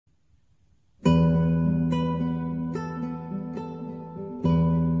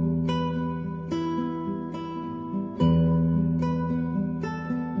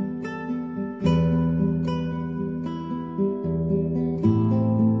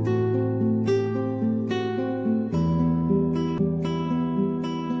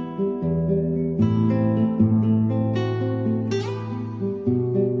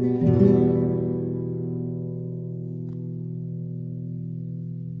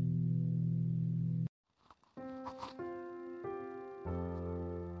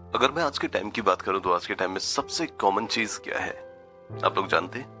अगर मैं आज के टाइम की बात करूं तो आज के टाइम में सबसे कॉमन चीज क्या है आप लोग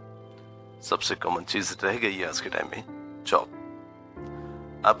जानते हैं? सबसे कॉमन चीज रह गई है आज के टाइम में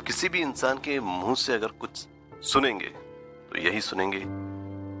जॉब। आप किसी भी इंसान के मुंह से अगर कुछ सुनेंगे तो यही सुनेंगे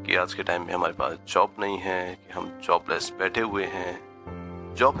कि आज के टाइम में हमारे पास जॉब नहीं है, कि हम जॉबलेस बैठे हुए हैं,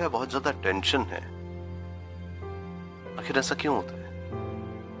 जॉब है, बहुत ज्यादा टेंशन है। आखिर ऐसा क्यों होता है?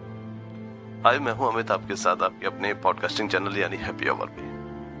 हाय, मैं हूं अमित, आपके साथ आपके अपने पॉडकास्टिंग चैनल यानी हैप्पी आवर पे।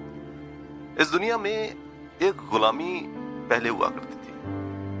 इस दुनिया में एक गुलामी पहले हुआ करती थी,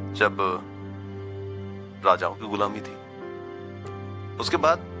 जब राजाओं की गुलामी थी। उसके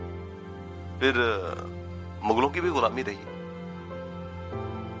बाद फिर मुगलों की भी गुलामी रही,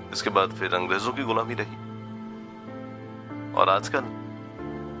 इसके बाद फिर अंग्रेजों की गुलामी रही, और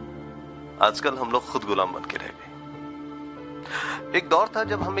आजकल हम लोग खुद गुलाम बन के रह गए। एक दौर था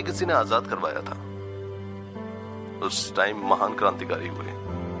जब हमें किसी ने आजाद करवाया था। उस टाइम महान क्रांतिकारी हुए,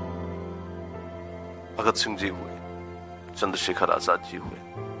 भगत सिंह जी हुए, चंद्रशेखर आजाद जी हुए,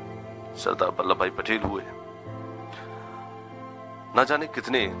 सरदार वल्लभ भाई पटेल हुए, ना जाने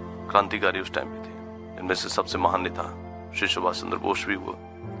कितने क्रांतिकारी उस टाइम में थे। इनमें से सबसे महान नेता श्री सुभाष चंद्र बोस भी हुए,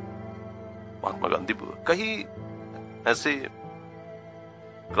 महात्मा गांधी भी हुए। कई ऐसे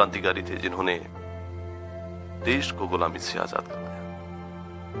क्रांतिकारी थे जिन्होंने देश को गुलामी से आजाद करवाया,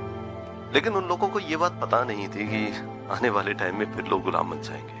 लेकिन उन लोगों को यह बात पता नहीं थी कि आने वाले टाइम में फिर लोग गुलाम बन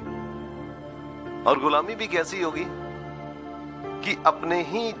जाएंगे। और गुलामी भी कैसी होगी कि अपने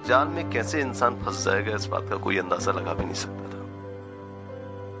ही जाल में कैसे इंसान फंस जाएगा, इस बात का कोई अंदाजा लगा भी नहीं सकता था।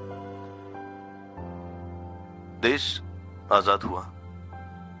 देश आजाद हुआ,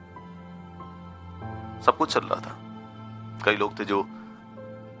 सब कुछ चल रहा था। कई लोग थे जो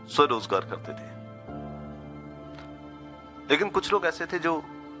स्वरोजगार करते थे, लेकिन कुछ लोग ऐसे थे जो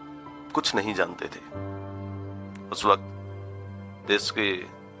कुछ नहीं जानते थे। उस वक्त देश के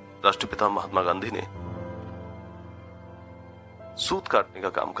राष्ट्रपिता महात्मा गांधी ने सूत काटने का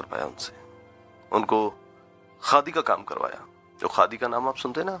काम करवाया उनसे, उनको खादी का काम करवाया। जो खादी का नाम आप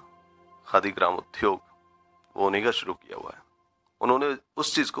सुनते हैं ना, खादी ग्राम उद्योग, वो उन्हीं का शुरू किया हुआ है। उन्होंने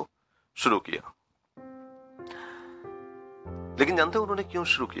उस चीज को शुरू किया, लेकिन जानते हैं उन्होंने क्यों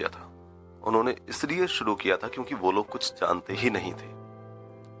शुरू किया था? उन्होंने इसलिए शुरू किया था क्योंकि वो लोग कुछ जानते ही नहीं थे।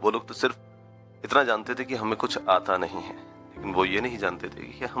 वो लोग तो सिर्फ इतना जानते थे कि हमें कुछ आता नहीं है, लेकिन वो ये नहीं जानते थे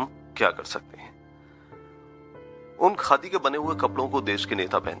कि हम क्या कर सकते हैं। उन खादी के बने हुए कपड़ों को देश के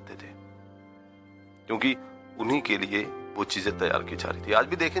नेता पहनते थे, क्योंकि उन्हीं के लिए वो चीजें तैयार की जा रही थी। आज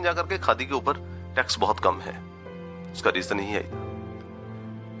भी देखें जाकर के खादी के ऊपर टैक्स बहुत कम है। उसका रीजन ही है।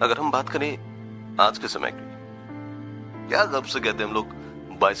 अगर हम बात करें आज के समय की, क्या गप से कहते हैं हम लोग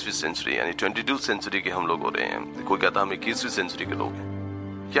 22वीं सेंचुरी यानी 22 सेंचुरी के हम लोग हो रहे हैं। कोई कहता हम 21वीं सेंचुरी के लोग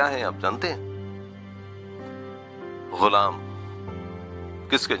हैं। क्या है आप जानते हैं? गुलाम।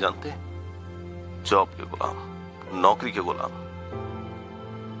 किसके जानते हैं? जॉब के गुलाम, नौकरी के गुलाम।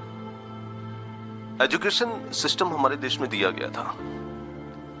 एजुकेशन सिस्टम हमारे देश में दिया गया था,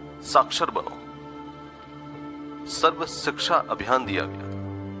 साक्षर बनो, सर्व शिक्षा अभियान दिया गया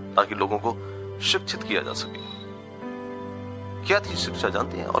था ताकि लोगों को शिक्षित किया जा सके। क्या थी शिक्षा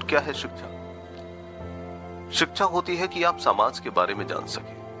जानते हैं? और क्या है शिक्षा? शिक्षा होती है कि आप समाज के बारे में जान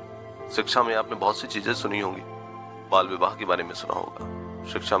सके। शिक्षा में आपने बहुत सी चीजें सुनी होंगी, बाल विवाह के बारे में सुना होगा।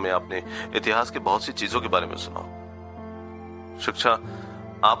 शिक्षा में आपने इतिहास के बहुत सी चीजों के बारे में सुना होगा। शिक्षा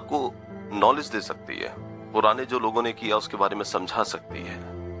आपको नॉलेज दे सकती है, पुराने जो लोगों ने किया उसके बारे में समझा सकती है।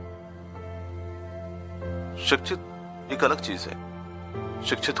 शिक्षित एक अलग चीज है।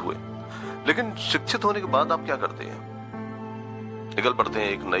 शिक्षित हुए, लेकिन शिक्षित होने के बाद आप क्या करते हैं? निकल पड़ते हैं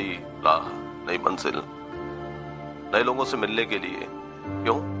एक नई राह, नई मंजिल, नए लोगों से मिलने के लिए।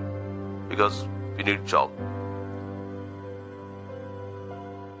 क्यों? Because we need job.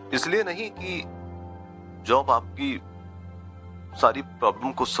 इसलिए नहीं कि जॉब आपकी सारी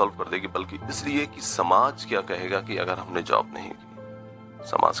प्रॉब्लम को सॉल्व कर देगी, बल्कि इसलिए कि समाज क्या कहेगा कि अगर हमने जॉब नहीं की।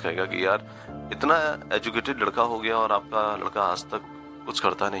 समाज कहेगा कि यार इतना एजुकेटेड लड़का हो गया और आपका लड़का आज तक कुछ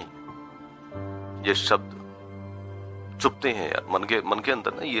करता नहीं। ये शब्द चुपते हैं यार, मन के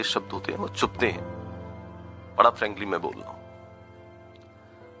अंदर ना ये शब्द होते हैं, वो चुपते हैं। बड़ा फ्रैंकली मैं बोल रहा हूं।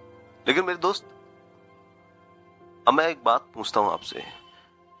 लेकिन मेरे दोस्त, अब मैं एक बात पूछता हूं आपसे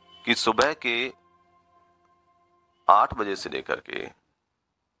कि सुबह के 8 बजे से लेकर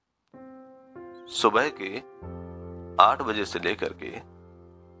के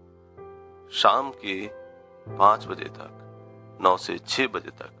शाम के 5 बजे तक, 9 से 6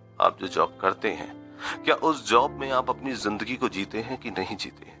 बजे तक आप जो जॉब करते हैं, क्या उस जॉब में आप अपनी जिंदगी को जीते हैं कि नहीं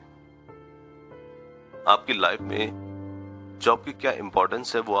जीते हैं? आपकी लाइफ में जॉब की क्या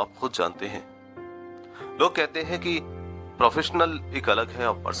इंपॉर्टेंस है वो आप खुद जानते हैं। लोग कहते हैं कि प्रोफेशनल एक अलग है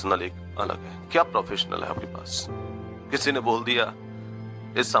और पर्सनल एक अलग है। क्या प्रोफेशनल है आपके पास? किसी ने बोल दिया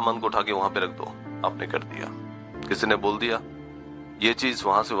इस सामान को उठा के वहां पे रख दो, आपने कर दिया। किसी ने बोल दिया ये चीज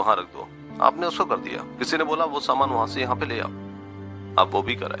वहां से वहां रख दो, आपने उसको कर दिया। किसी ने बोला वो सामान वहां से यहाँ पे ले आओ, आप वो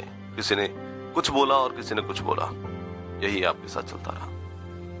भी कराए। किसी ने कुछ बोला और किसी ने कुछ बोला, यही आपके साथ चलता रहा।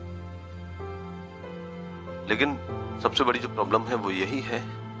 लेकिन सबसे बड़ी जो प्रॉब्लम है वो यही है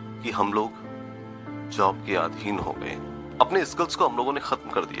कि हम लोग जॉब के अधीन हो गए। अपने स्किल्स को हम लोगों ने खत्म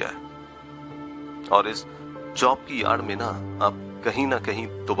कर दिया है और इस जॉब की आड़ में ना आप कहीं ना कहीं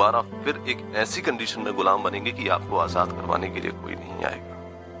दोबारा फिर एक ऐसी कंडीशन में गुलाम बनेंगे कि आपको आजाद करवाने के लिए कोई नहीं आएगा।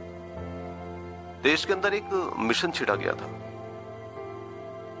 देश के अंदर एक मिशन छिड़ा गया था,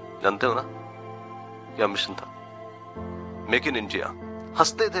 जानते हो ना क्या मिशन था? Make in India.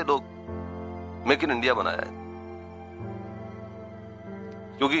 हंसते थे लोग, मेक इन इंडिया बनाया है,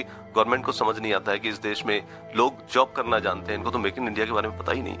 क्योंकि गवर्नमेंट को समझ नहीं आता है कि इस देश में लोग जॉब करना जानते हैं, इनको तो मेक इन इंडिया के बारे में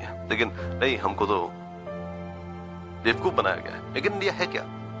पता ही नहीं है। लेकिन नहीं, हमको तो बेवकूफ बनाया गया है। मेक इन इंडिया है क्या?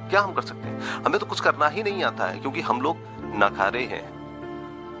 क्या हम कर सकते हैं? हमें तो कुछ करना ही नहीं आता है, क्योंकि हम लोग नाकारे हैं।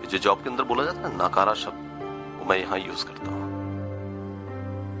 जो जॉब के अंदर बोला जाता है ना नाकारा शब्द, वो मैं यहां यूज करता हूं।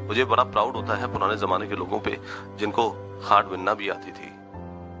 मुझे बड़ा प्राउड होता है पुराने जमाने के लोगों पे जिनको खाट बिनना भी आती थी,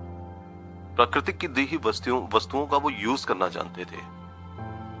 प्रकृति की दी ही वस्तुओं का वो यूज करना जानते थे,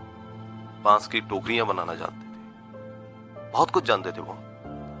 बांस की टोकरियां बनाना जानते थे, बहुत कुछ जानते थे वो।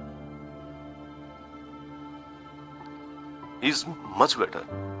 इज मच बेटर,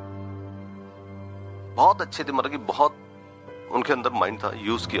 बहुत अच्छे थे, मतलब कि बहुत उनके अंदर माइंड था,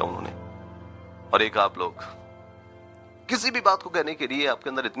 यूज किया उन्होंने। और एक आप लोग किसी भी बात को कहने के लिए आपके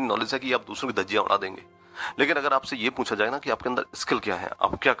अंदर इतनी नॉलेज है कि आप दूसरों की धज्जियां उड़ा देंगे। लेकिन अगर आपसे ये पूछा जाए ना कि आपके अंदर स्किल क्या है,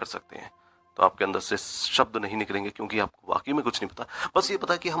 आप क्या कर सकते हैं, तो आपके अंदर से शब्द नहीं निकलेंगे, क्योंकि आपको वाकई में कुछ नहीं पता। बस ये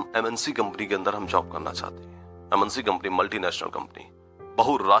पता है कि हम एमएनसी कंपनी के अंदर हम जॉब करना चाहते हैं। एमएनसी कंपनी, मल्टीनेशनल कंपनी,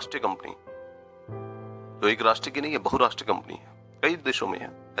 बहुराष्ट्रीय कंपनी, जो एक राष्ट्र की नहीं है, बहुराष्ट्रीय कंपनी है, कई देशों में है।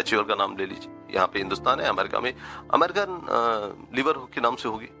 HUL का नाम ले लीजिए, यहाँ पे हिंदुस्तान है, अमेरिका में अमेरिकन लीवर के नाम से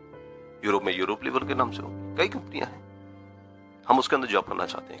होगी, यूरोप में यूरोप लीवर के नाम से होगी, कई कंपनियां हैं। हम उसके अंदर जॉब करना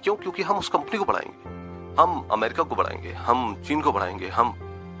चाहते हैं। क्यों? क्योंकि हम उस कंपनी को बढ़ाएंगे, हम अमेरिका को बढ़ाएंगे, हम चीन को बढ़ाएंगे, हम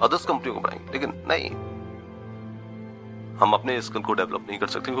अदर्स कंपनियों को बढ़ाएंगे। लेकिन नहीं, हम अपने स्किल को डेवलप नहीं कर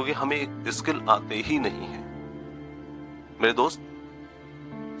सकते, क्योंकि हमें स्किल आते ही नहीं है। मेरे दोस्त,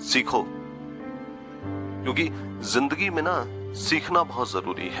 सीखो, क्योंकि जिंदगी में ना सीखना बहुत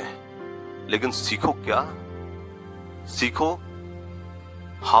जरूरी है। लेकिन सीखो क्या? सीखो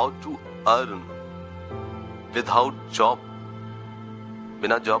how to earn without job.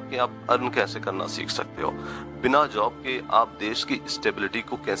 बिना जॉब के आप अर्न कैसे करना सीख सकते हो, बिना जॉब के आप देश की स्टेबिलिटी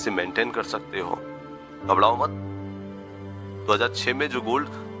को कैसे मेंटेन कर सकते हो। घबराओ मत। 2006 में जो गोल्ड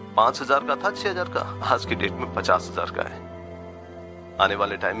 5,000 का था, 6,000 का, आज की डेट में 50,000 का है। आने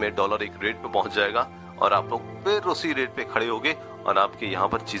वाले टाइम में डॉलर एक रेट पे पहुंच जाएगा और आप लोग फिर उसी रेट पे खड़े होगे और आपके यहाँ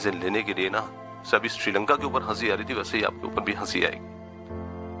पर चीजें लेने के लिए ना, सभी श्रीलंका के ऊपर हंसी आ रही थी, वैसे ही आपके ऊपर भी हंसी आएगी,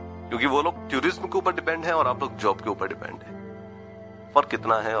 क्योंकि वो लोग टूरिज्म के ऊपर डिपेंड है और आप लोग जॉब के ऊपर डिपेंड है। फर्क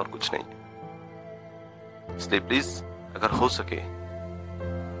कितना है और कुछ नहीं। इसलिए प्लीज अगर हो सके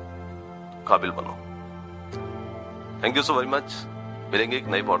तो काबिल बनो। Thank you so very much. मिलेंगे एक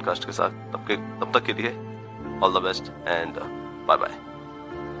नए पॉडकास्ट के साथ, तब तक के लिए all the best and bye bye.